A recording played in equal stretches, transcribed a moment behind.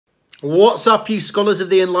What's up, you scholars of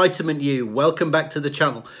the Enlightenment, you? Welcome back to the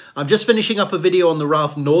channel. I'm just finishing up a video on the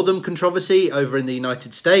Ralph Northam controversy over in the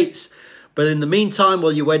United States. But in the meantime,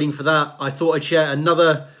 while you're waiting for that, I thought I'd share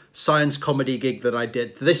another science comedy gig that I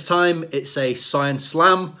did. This time, it's a science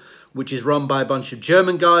slam, which is run by a bunch of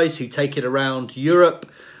German guys who take it around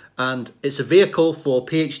Europe. And it's a vehicle for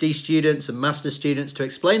PhD students and master's students to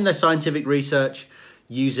explain their scientific research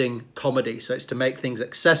using comedy. So it's to make things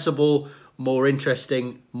accessible, more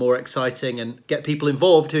interesting, more exciting, and get people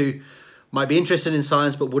involved who might be interested in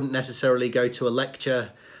science but wouldn't necessarily go to a lecture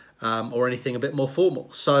or anything a bit more formal.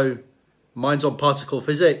 So mine's on particle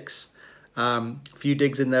physics, a few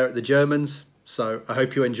digs in there at the Germans. So I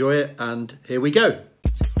hope you enjoy it, and here we go.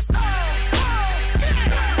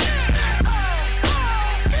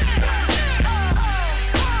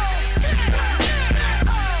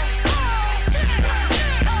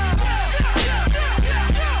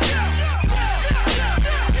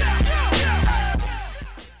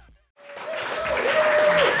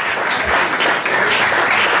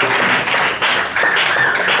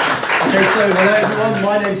 So hello everyone,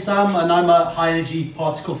 my name's Sam and I'm a high energy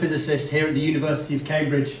particle physicist here at the University of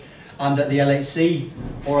Cambridge and at the LHC,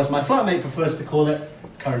 or as my flatmate prefers to call it,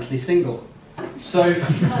 currently single. So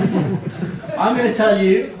I'm going to tell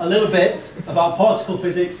you a little bit about particle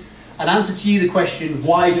physics and answer to you the question,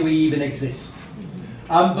 why do we even exist?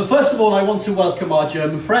 But first of all, I want to welcome our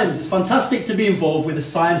German friends. It's fantastic to be involved with a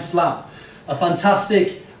science slam, a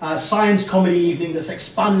fantastic science comedy evening that's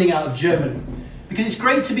expanding out of Germany. Because it's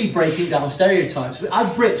great to be breaking down stereotypes. As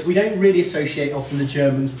Brits, we don't really associate often the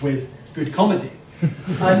Germans with good comedy.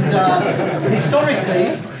 And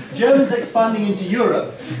historically, Germans expanding into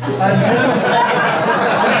Europe and Germans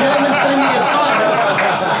sending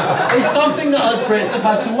aside is something that us Brits have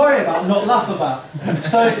had to worry about, not laugh about.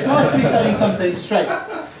 So it's nice to be setting something straight.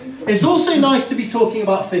 It's also nice to be talking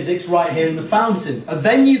about physics right here in the Fountain, a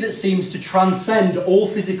venue that seems to transcend all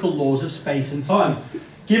physical laws of space and time,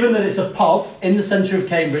 given that it's a pub in the centre of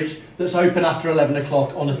Cambridge that's open after 11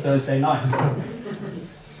 o'clock on a Thursday night.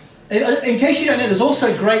 In case you don't know, there's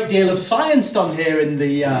also a great deal of science done here in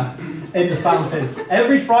the Fountain.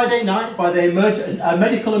 Every Friday night by the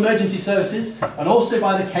Medical Emergency Services and also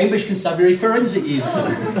by the Cambridge Constabulary Forensic Unit.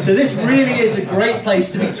 So this really is a great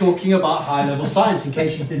place to be talking about high-level science, in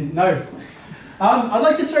case you didn't know. I'd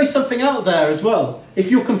like to throw something out there as well. If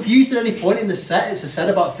you're confused at any point in the set, it's a set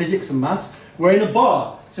about physics and maths. We're in a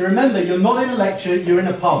bar. So remember, you're not in a lecture, you're in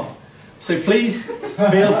a pub. So please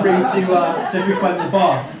feel free to frequent the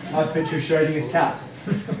bar. Nice picture of Schrodinger's cat.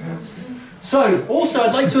 So, also,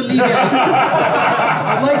 I'd like to alleviate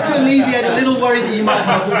a little worry that you might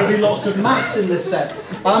have that there'll be lots of maths in this set.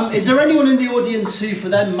 Is there anyone in the audience who, for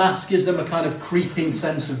them, maths gives them a kind of creeping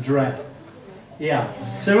sense of dread? Yeah.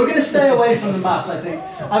 So we're going to stay away from the maths, I think.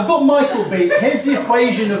 I've got Michael beat. Here's the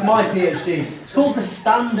equation of my PhD. It's called the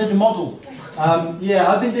Standard Model.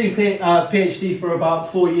 Yeah, I've been doing PhD for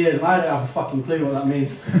about 4 years and I don't have a fucking clue what that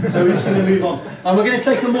means. So we're just going to move on. And we're going to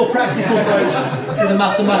take a more practical approach to the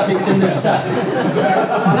mathematics in this set.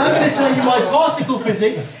 And I'm going to tell you why particle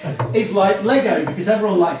physics is like Lego, because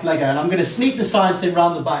everyone likes Lego. And I'm going to sneak the science in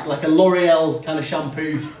round the back like a L'Oreal kind of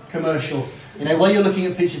shampoo commercial. You know, while you're looking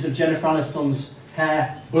at pictures of Jennifer Aniston's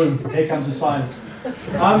hair, boom, here comes the science.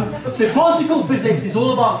 So particle physics is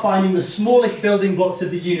all about finding the smallest building blocks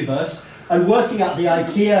of the universe and working out the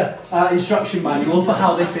IKEA instruction manual for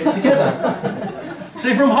how they fit together.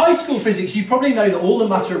 So from high school physics, you probably know that all the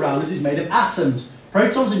matter around us is made of atoms,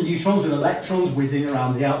 protons and neutrons with electrons whizzing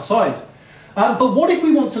around the outside. But what if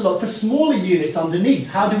we want to look for smaller units underneath?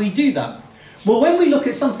 How do we do that? Well, when we look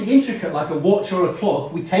at something intricate like a watch or a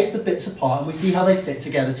clock, we take the bits apart and we see how they fit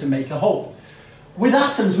together to make a whole. With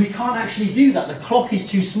atoms, we can't actually do that. The clock is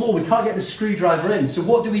too small. We can't get the screwdriver in. So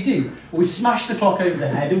what do? Well, we smash the clock over the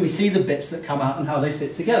head and we see the bits that come out and how they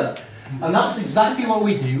fit together. And that's exactly what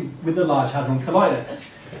we do with the Large Hadron Collider.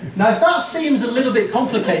 Now, if that seems a little bit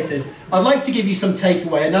complicated, I'd like to give you some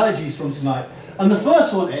takeaway analogies from tonight. And the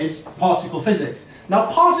first one is particle physics.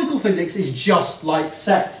 Now, particle physics is just like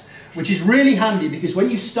sex, which is really handy because when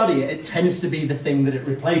you study it, it tends to be the thing that it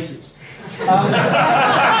replaces.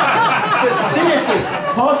 But seriously,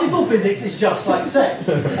 particle physics is just like sex.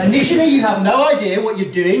 Initially, you have no idea what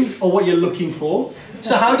you're doing or what you're looking for.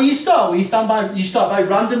 So how do you start? Well, you start by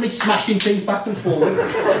randomly smashing things back and forward,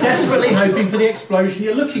 desperately hoping for the explosion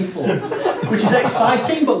you're looking for, which is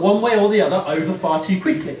exciting, but one way or the other, over far too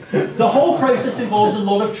quickly. The whole process involves a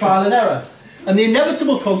lot of trial and error. And the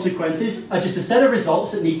inevitable consequences are just a set of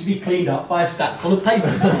results that need to be cleaned up by a stack full of paper.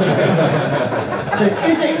 So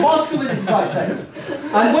particle physics is like sex.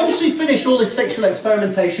 And once we finish all this sexual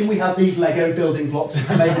experimentation, we have these Lego building blocks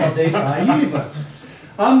to make up the entire universe.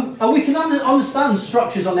 And we can understand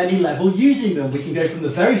structures on any level using them. We can go from the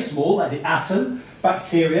very small, like the atom,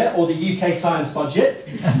 bacteria, or the UK science budget,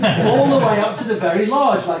 all the way up to the very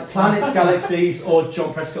large, like planets, galaxies, or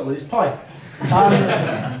John Prescott with his pipe.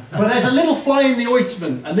 But there's a little fly in the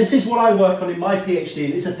ointment, and this is what I work on in my PhD,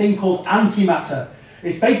 and it's a thing called antimatter.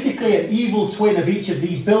 It's basically an evil twin of each of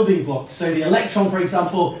these building blocks. So the electron, for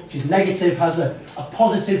example, which is negative, has a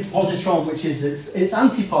positive positron, which is its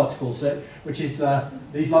antiparticle, which is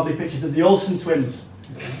these lovely pictures of the Olsen twins.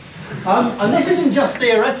 And this isn't just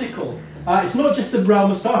theoretical. It's not just the realm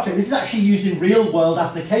of Star Trek. This is actually used in real-world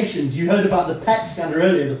applications. You heard about the PET scanner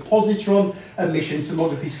earlier, the positron emission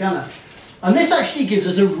tomography scanner. And this actually gives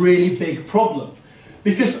us a really big problem,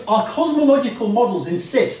 because our cosmological models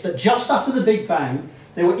insist that just after the Big Bang,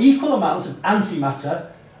 there were equal amounts of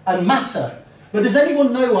antimatter and matter. But does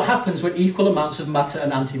anyone know what happens when equal amounts of matter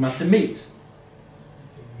and antimatter meet?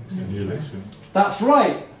 Annihilation. That's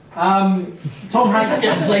right. Tom Hanks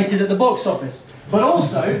gets slated at the box office. But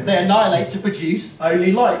also, they annihilate to produce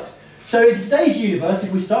only light. So in today's universe,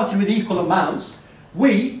 if we started with equal amounts,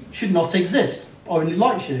 we should not exist. Only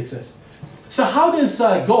light should exist. So how does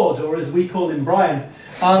God, or as we call him Brian,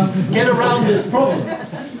 get around this problem?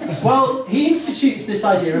 Well, he institutes this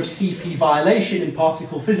idea of CP violation in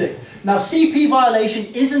particle physics. Now, CP violation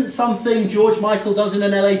isn't something George Michael does in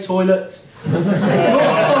an LA toilet. It's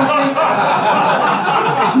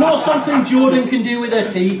not something Jordan can do with her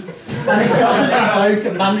teeth, and it doesn't invoke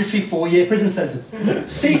a mandatory 4-year prison sentence.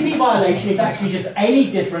 CP violation is actually just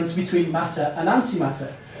any difference between matter and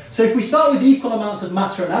antimatter. So if we start with equal amounts of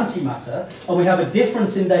matter and antimatter, and we have a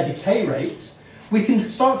difference in their decay rates, we can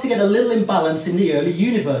start to get a little imbalance in the early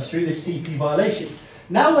universe through this CP violation.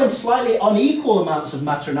 Now when slightly unequal amounts of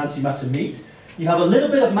matter and antimatter meet, you have a little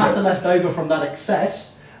bit of matter left over from that excess,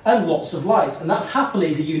 and lots of light. And that's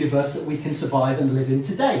happily the universe that we can survive and live in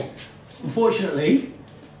today. Unfortunately,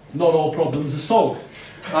 not all problems are solved.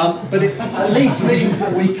 But it at least means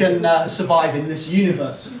that we can survive in this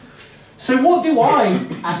universe. So what do I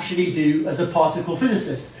actually do as a particle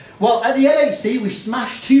physicist? Well, at the LHC, we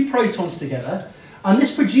smash 2 protons together, and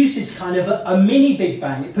this produces kind of a mini Big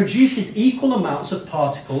Bang. It produces equal amounts of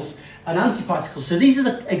particles and antiparticles. So these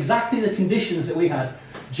are exactly the conditions that we had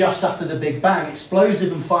just after the Big Bang,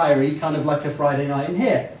 explosive and fiery, kind of like a Friday night in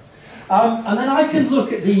here. And then I can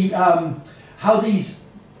look at how these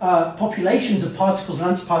populations of particles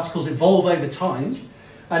and antiparticles evolve over time.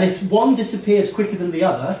 And if one disappears quicker than the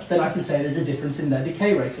other, then I can say there's a difference in their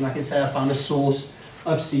decay rates. And I can say I found a source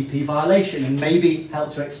of CP violation and maybe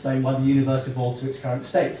help to explain why the universe evolved to its current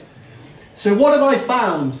state. So what have I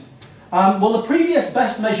found? Well, the previous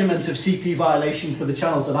best measurement of CP violation for the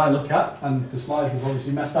channels that I look at, and the slides have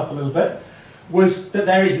obviously messed up a little bit, was that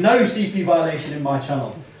there is no CP violation in my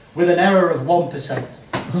channel, with an error of 1%.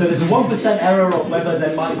 So there's a 1% error on whether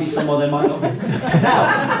there might be some or there might not be.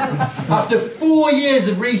 Now, after 4 years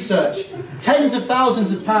of research, tens of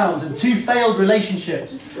thousands of pounds and 2 failed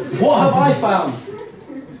relationships, what have I found?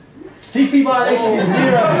 CP violation is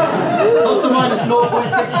 0, plus or minus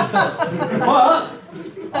 0.6%. But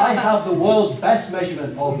I have the world's best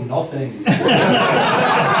measurement of nothing.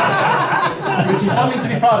 Which is something to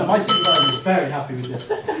be proud of. My supervisor is very happy with this.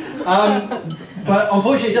 But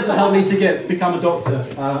unfortunately it doesn't help me to become a doctor.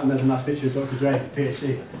 And there's a nice picture of Dr. Dre,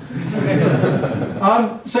 PhD.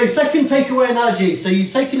 So second takeaway analogy. So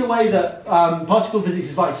you've taken away that particle physics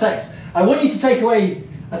is like sex. I want you to take away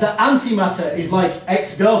that antimatter is like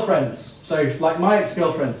ex-girlfriends. So like my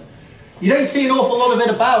ex-girlfriends. You don't see an awful lot of it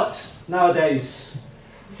about nowadays.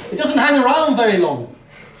 It doesn't hang around very long.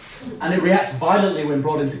 And it reacts violently when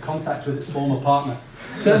brought into contact with its former partner.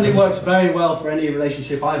 Certainly works very well for any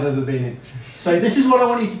relationship I've ever been in. So this is what I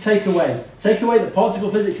want you to take away. Take away that particle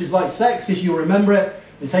physics is like sex because you'll remember it,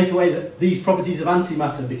 and take away that these properties of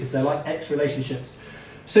antimatter because they're like ex-relationships.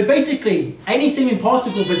 So basically, anything in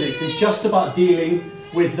particle physics is just about dealing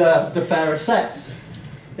with the fairer sex.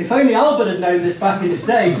 If only Albert had known this back in his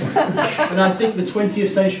day, then I think the 20th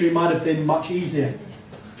century might have been much easier.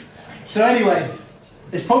 So anyway,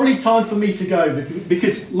 it's probably time for me to go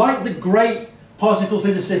because like the great particle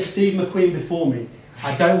physicist Steve McQueen before me,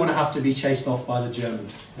 I don't want to have to be chased off by the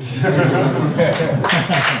Germans.